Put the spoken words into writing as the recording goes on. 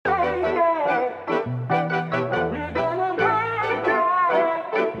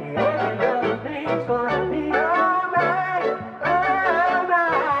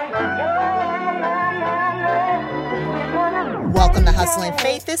On The Hustle and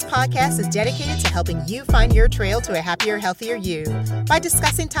Faith, this podcast is dedicated to helping you find your trail to a happier, healthier you by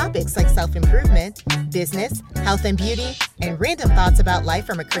discussing topics like self-improvement, business, health and beauty, and random thoughts about life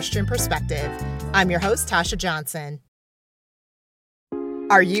from a Christian perspective. I'm your host, Tasha Johnson.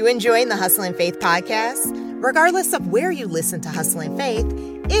 Are you enjoying the Hustle and Faith podcast? Regardless of where you listen to Hustle and Faith,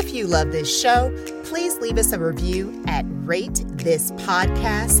 if you love this show, please leave us a review at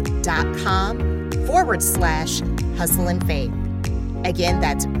ratethispodcast.com/Hustle and Faith. Again,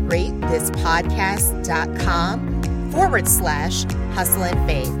 that's ratethispodcast.com/Hustle and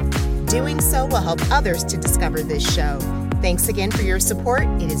Faith. Doing so will help others to discover this show. Thanks again for your support.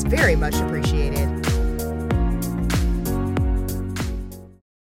 It is very much appreciated.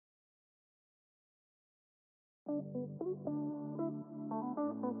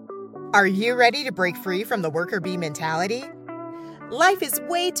 Are you ready to break free from the worker bee mentality? Life is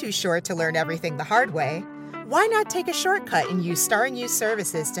way too short to learn everything the hard way. Why not take a shortcut and use Starring You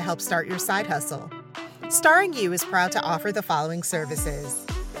services to help start your side hustle? Starring You is proud to offer the following services: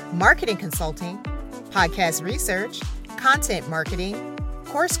 marketing consulting, podcast research, content marketing,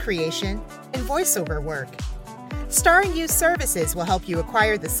 course creation, and voiceover work. Starring You services will help you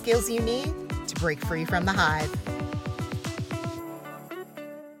acquire the skills you need to break free from the hive.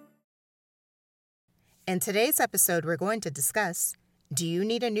 In today's episode, we're going to discuss, do you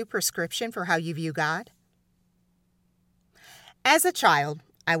need a new prescription for how you view God? As a child,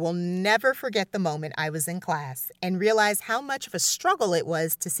 I will never forget the moment I was in class and realized how much of a struggle it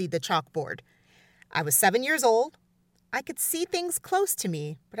was to see the chalkboard. I was 7 years old. I could see things close to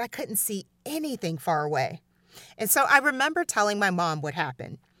me, but I couldn't see anything far away. And so I remember telling my mom what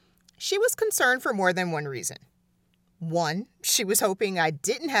happened. She was concerned for more than one reason. One, she was hoping I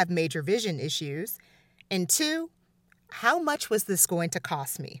didn't have major vision issues. And two, how much was this going to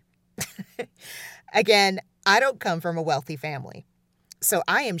cost me? Again, I don't come from a wealthy family, so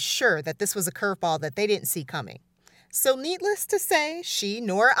I am sure that this was a curveball that they didn't see coming. So needless to say, she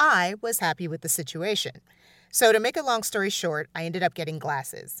nor I was happy with the situation. So to make a long story short, I ended up getting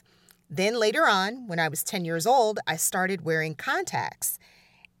glasses. Then later on, when I was 10 years old, I started wearing contacts.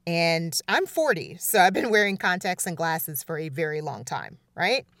 And I'm 40, so I've been wearing contacts and glasses for a very long time,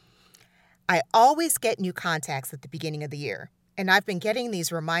 right? I always get new contacts at the beginning of the year. And I've been getting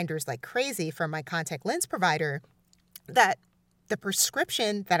these reminders like crazy from my contact lens provider that the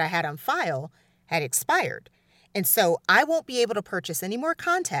prescription that I had on file had expired. And so I won't be able to purchase any more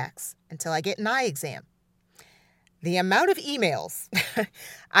contacts until I get an eye exam. The amount of emails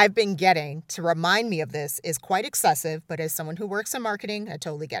I've been getting to remind me of this is quite excessive, but as someone who works in marketing, I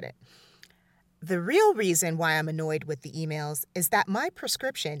totally get it. The real reason why I'm annoyed with the emails is that my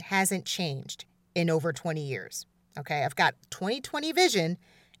prescription hasn't changed in over 20 years. Okay, I've got 20/20 vision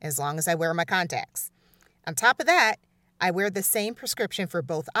as long as I wear my contacts. On top of that, I wear the same prescription for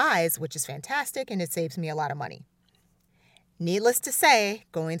both eyes, which is fantastic, and it saves me a lot of money. Needless to say,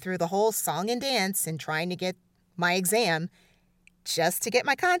 going through the whole song and dance and trying to get my exam just to get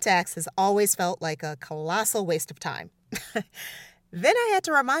my contacts has always felt like a colossal waste of time. Then I had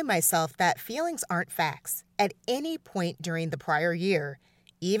to remind myself that feelings aren't facts. At any point during the prior year,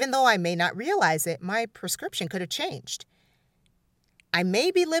 even though I may not realize it, my prescription could have changed. I may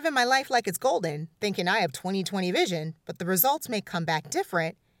be living my life like it's golden, thinking I have 20/20 vision, but the results may come back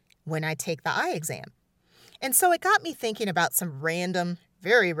different when I take the eye exam. And so it got me thinking about some random,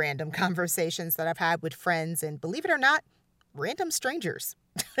 very random conversations that I've had with friends and, believe it or not, random strangers.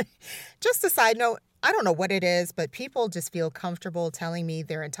 Just a side note, I don't know what it is, but people just feel comfortable telling me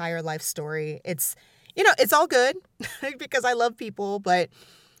their entire life story. It's all good because I love people, but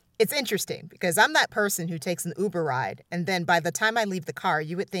it's interesting because I'm that person who takes an Uber ride, and then by the time I leave the car,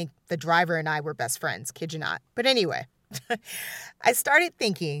 you would think the driver and I were best friends, kid you not. But anyway, I started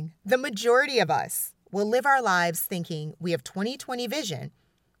thinking the majority of us will live our lives thinking we have 20/20 vision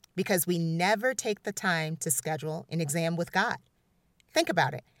because we never take the time to schedule an exam with God. Think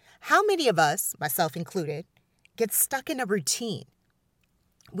about it. How many of us, myself included, get stuck in a routine?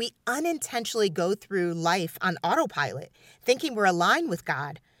 We unintentionally go through life on autopilot, thinking we're aligned with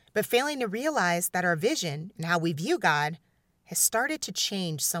God, but failing to realize that our vision and how we view God has started to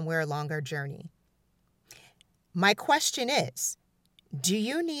change somewhere along our journey. My question is, do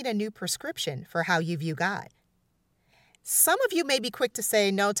you need a new prescription for how you view God? Some of you may be quick to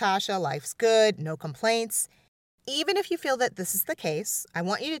say, no, Tasha, life's good, no complaints. Even if you feel that this is the case, I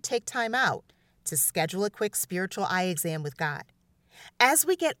want you to take time out to schedule a quick spiritual eye exam with God. As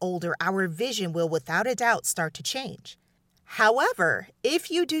we get older, our vision will without a doubt start to change. However,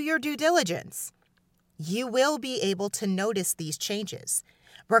 if you do your due diligence, you will be able to notice these changes.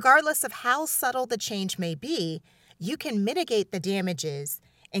 Regardless of how subtle the change may be, you can mitigate the damages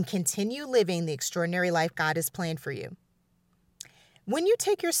and continue living the extraordinary life God has planned for you. When you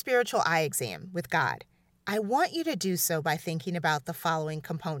take your spiritual eye exam with God, I want you to do so by thinking about the following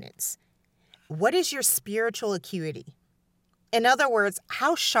components. What is your spiritual acuity? In other words,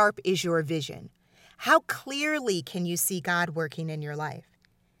 how sharp is your vision? How clearly can you see God working in your life?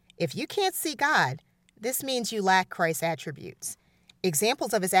 If you can't see God, this means you lack Christ's attributes.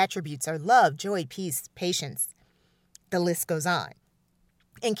 Examples of his attributes are love, joy, peace, patience. The list goes on.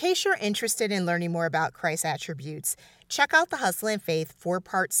 In case you're interested in learning more about Christ's attributes, check out the Hustle and Faith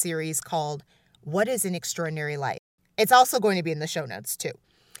 4-part series called What is an Extraordinary Life? It's also going to be in the show notes too.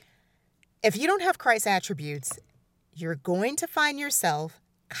 If you don't have Christ's attributes, you're going to find yourself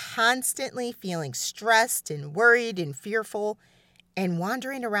constantly feeling stressed and worried and fearful and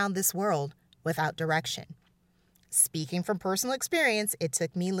wandering around this world without direction. Speaking from personal experience, it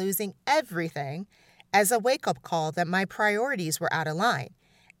took me losing everything as a wake-up call that my priorities were out of line.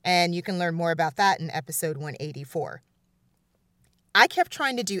 And you can learn more about that in episode 184. I kept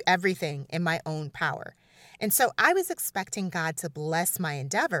trying to do everything in my own power. And so I was expecting God to bless my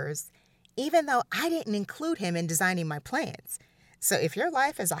endeavors, even though I didn't include him in designing my plans. So if your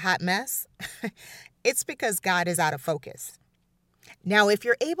life is a hot mess, it's because God is out of focus. Now, if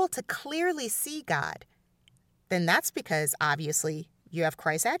you're able to clearly see God, then that's because, obviously, you have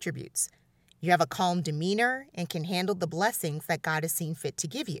Christ's attributes. You have a calm demeanor and can handle the blessings that God has seen fit to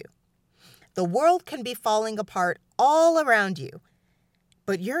give you. The world can be falling apart all around you,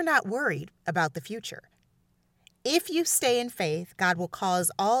 but you're not worried about the future. If you stay in faith, God will cause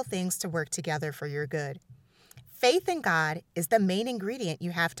all things to work together for your good. Faith in God is the main ingredient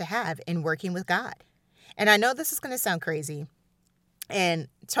you have to have in working with God. And I know this is going to sound crazy and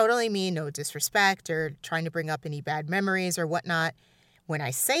totally mean no disrespect or trying to bring up any bad memories or whatnot when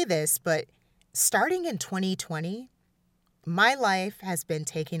I say this, but starting in 2020, my life has been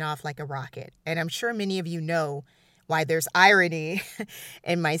taking off like a rocket. And I'm sure many of you know why there's irony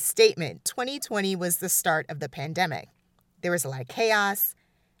in my statement. 2020 was the start of the pandemic. There was a lot of chaos,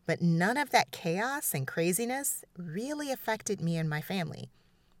 but none of that chaos and craziness really affected me and my family.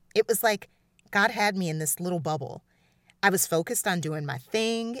 It was like God had me in this little bubble. I was focused on doing my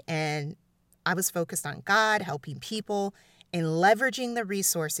thing, and I was focused on God, helping people, and leveraging the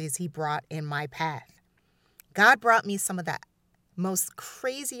resources he brought in my path. God brought me some of the most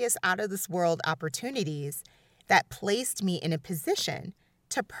craziest out-of-this-world opportunities that placed me in a position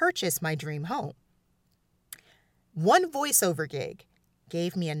to purchase my dream home. One voiceover gig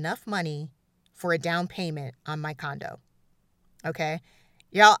gave me enough money for a down payment on my condo. Okay?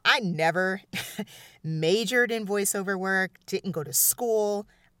 Y'all, I never majored in voiceover work, didn't go to school.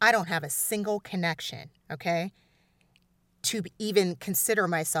 I don't have a single connection, okay, to even consider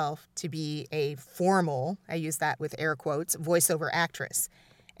myself to be a formal, I use that with air quotes, voiceover actress.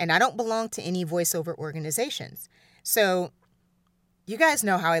 And I don't belong to any voiceover organizations. So you guys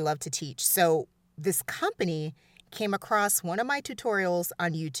know how I love to teach. So this company came across one of my tutorials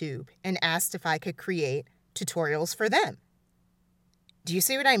on YouTube and asked if I could create tutorials for them. Do you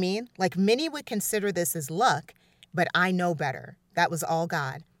see what I mean? Like, many would consider this as luck, but I know better. That was all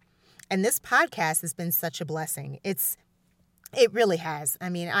God. And this podcast has been such a blessing. It really has. I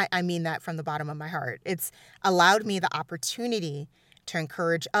mean that from the bottom of my heart. It's allowed me the opportunity to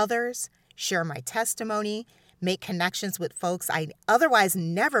encourage others, share my testimony, make connections with folks I otherwise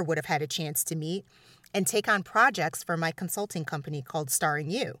never would have had a chance to meet, and take on projects for my consulting company called Starring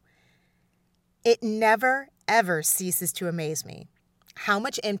You. It never, ever ceases to amaze me how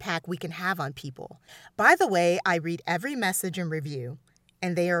much impact we can have on people. By the way, I read every message and review,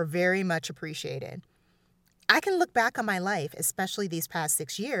 and they are very much appreciated. I can look back on my life, especially these past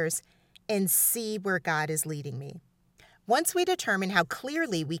 6 years, and see where God is leading me. Once we determine how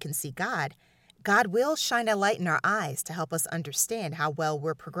clearly we can see God, God will shine a light in our eyes to help us understand how well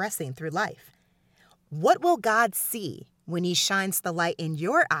we're progressing through life. What will God see when he shines the light in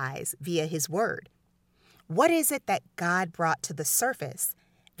your eyes via his word? What is it that God brought to the surface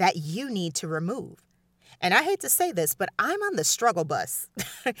that you need to remove? And I hate to say this, but I'm on the struggle bus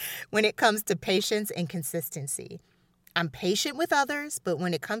when it comes to patience and consistency. I'm patient with others, but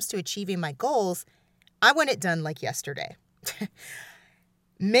when it comes to achieving my goals, I want it done like yesterday.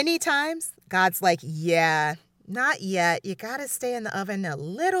 Many times, God's like, yeah, not yet. You got to stay in the oven a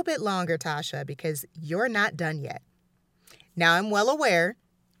little bit longer, Tasha, because you're not done yet. Now, I'm well aware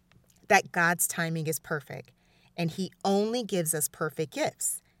that God's timing is perfect, and he only gives us perfect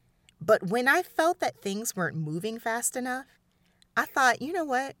gifts. But when I felt that things weren't moving fast enough, I thought, you know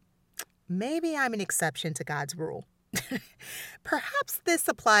what? Maybe I'm an exception to God's rule. Perhaps this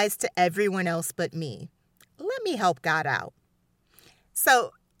applies to everyone else but me. let me help God out.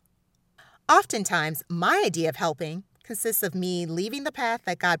 So, oftentimes, my idea of helping consists of me leaving the path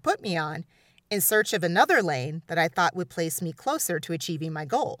that God put me on in search of another lane that I thought would place me closer to achieving my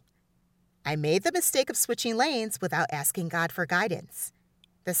goal. I made the mistake of switching lanes without asking God for guidance.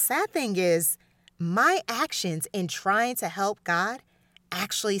 The sad thing is, my actions in trying to help God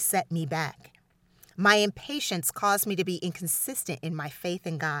actually set me back. My impatience caused me to be inconsistent in my faith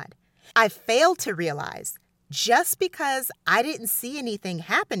in God. I failed to realize just because I didn't see anything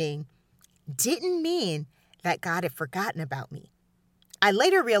happening didn't mean that God had forgotten about me. I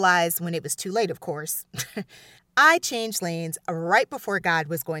later realized, when it was too late, of course, I changed lanes right before God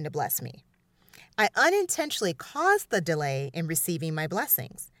was going to bless me. I unintentionally caused the delay in receiving my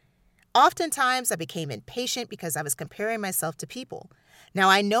blessings. Oftentimes, I became impatient because I was comparing myself to people. Now,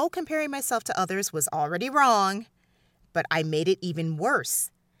 I know comparing myself to others was already wrong, but I made it even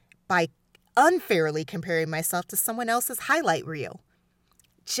worse by unfairly comparing myself to someone else's highlight reel.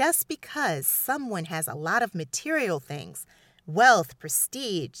 Just because someone has a lot of material things, wealth,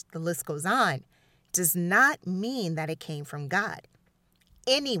 prestige, the list goes on, does not mean that it came from God.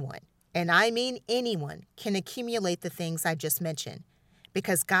 Anyone, and I mean anyone, can accumulate the things I just mentioned,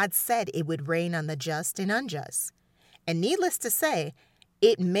 because God said it would rain on the just and unjust. And needless to say,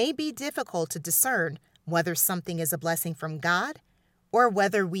 it may be difficult to discern whether something is a blessing from God or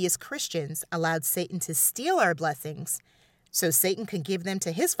whether we as Christians allowed Satan to steal our blessings so Satan can give them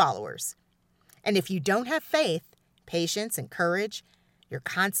to his followers. And if you don't have faith, patience, and courage, you're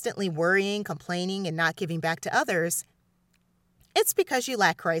constantly worrying, complaining, and not giving back to others, it's because you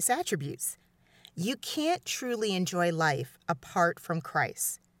lack Christ's attributes. You can't truly enjoy life apart from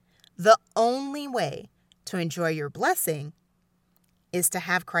Christ. The only way to enjoy your blessing is to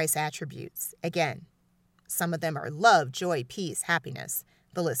have Christ's attributes. Again, some of them are love, joy, peace, happiness.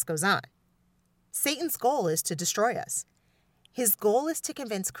 The list goes on. Satan's goal is to destroy us. His goal is to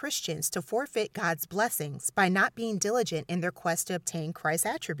convince Christians to forfeit God's blessings by not being diligent in their quest to obtain Christ's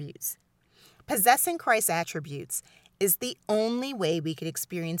attributes. Possessing Christ's attributes is the only way we could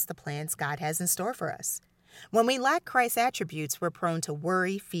experience the plans God has in store for us. When we lack Christ's attributes, we're prone to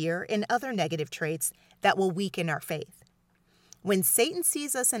worry, fear, and other negative traits that will weaken our faith. When Satan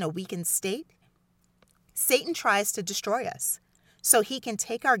sees us in a weakened state, Satan tries to destroy us so he can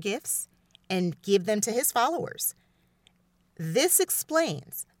take our gifts and give them to his followers. This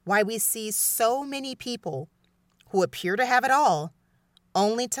explains why we see so many people who appear to have it all,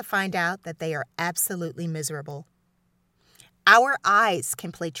 only to find out that they are absolutely miserable. Our eyes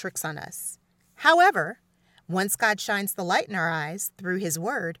can play tricks on us. However, once God shines the light in our eyes through his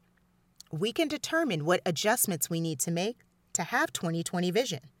word, we can determine what adjustments we need to make to have 20/20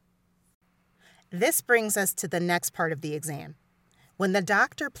 vision. This brings us to the next part of the exam. When the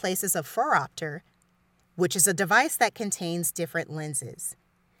doctor places a phoropter, which is a device that contains different lenses,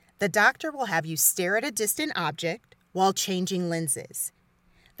 the doctor will have you stare at a distant object while changing lenses.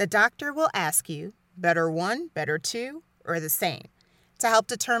 The doctor will ask you, better one, better two, or the same, to help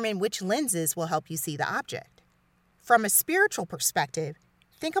determine which lenses will help you see the object. From a spiritual perspective,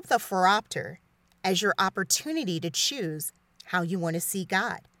 think of the phoropter as your opportunity to choose how you want to see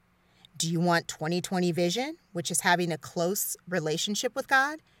God. Do you want 20/20 vision, which is having a close relationship with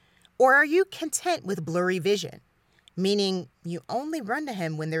God? Or are you content with blurry vision, meaning you only run to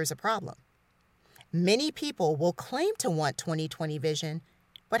him when there's a problem? Many people will claim to want 20/20 vision,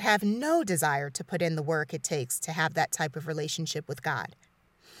 but have no desire to put in the work it takes to have that type of relationship with God.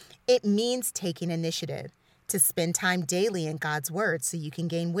 It means taking initiative to spend time daily in God's word so you can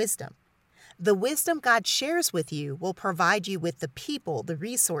gain wisdom. The wisdom God shares with you will provide you with the people, the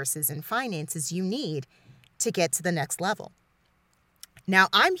resources, and finances you need to get to the next level. Now,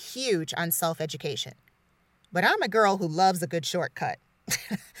 I'm huge on self-education, but I'm a girl who loves a good shortcut.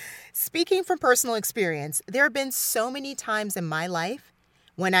 Speaking from personal experience, there have been so many times in my life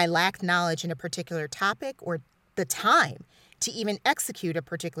when I lacked knowledge in a particular topic or the time to even execute a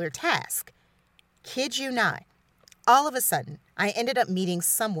particular task. Kid you not, all of a sudden, I ended up meeting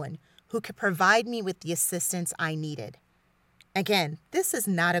someone who could provide me with the assistance I needed. Again, this is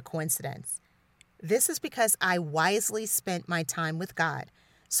not a coincidence. This is because I wisely spent my time with God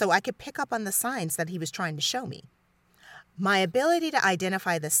so I could pick up on the signs that he was trying to show me. My ability to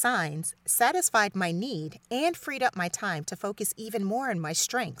identify the signs satisfied my need and freed up my time to focus even more on my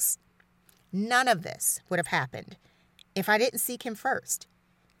strengths. None of this would have happened if I didn't seek him first.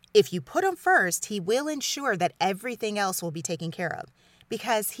 If you put him first, he will ensure that everything else will be taken care of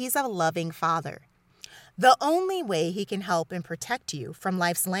because he's a loving father. The only way he can help and protect you from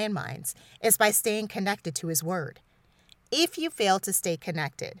life's landmines is by staying connected to his word. If you fail to stay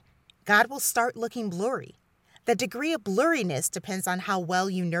connected, God will start looking blurry. The degree of blurriness depends on how well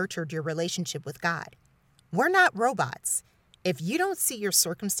you nurtured your relationship with God. We're not robots. If you don't see your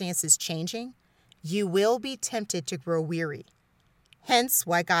circumstances changing, you will be tempted to grow weary. Hence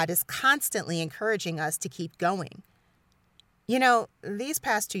why God is constantly encouraging us to keep going. You know, these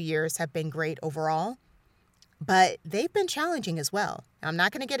past 2 years have been great overall, but they've been challenging as well. I'm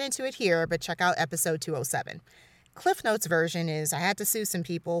not going to get into it here, but check out episode 207. Cliff Notes version is I had to sue some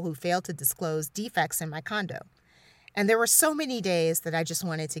people who failed to disclose defects in my condo. And there were so many days that I just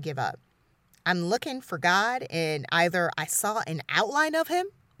wanted to give up. I'm looking for God, and either I saw an outline of him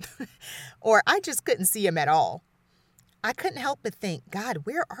or I just couldn't see him at all. I couldn't help but think, God,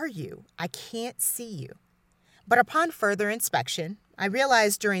 where are you? I can't see you. But upon further inspection, I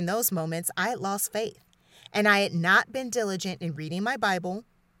realized during those moments I had lost faith, and I had not been diligent in reading my Bible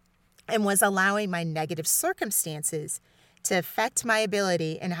and was allowing my negative circumstances to affect my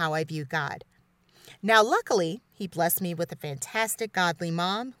ability and how I view God. Now, luckily, he blessed me with a fantastic godly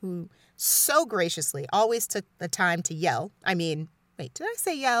mom who so graciously always took the time to guide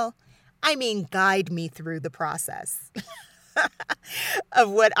me through the process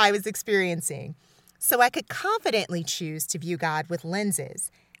of what I was experiencing, so I could confidently choose to view God with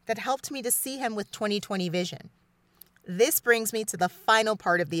lenses that helped me to see him with 20/20 vision. This brings me to the final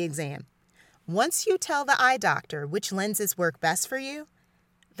part of the exam. Once you tell the eye doctor which lenses work best for you,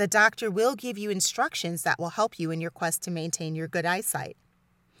 the doctor will give you instructions that will help you in your quest to maintain your good eyesight,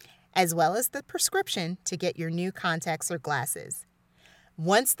 as well as the prescription to get your new contacts or glasses.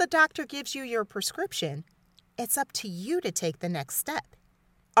 Once the doctor gives you your prescription, it's up to you to take the next step.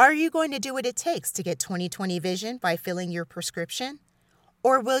 Are you going to do what it takes to get 20/20 vision by filling your prescription?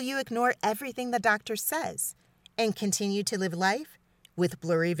 Or will you ignore everything the doctor says and continue to live life with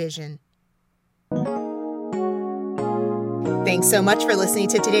blurry vision? Thanks so much for listening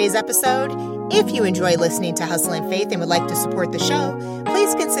to today's episode. If you enjoy listening to Hustle and Faith and would like to support the show,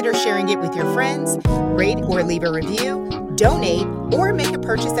 please consider sharing it with your friends, rate or leave a review, donate, or make a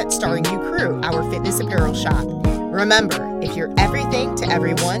purchase at Starring You Crew, our fitness apparel shop. Remember, if you're everything to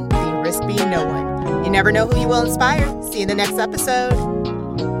everyone, then you risk being no one. You never know who you will inspire. See you in the next episode.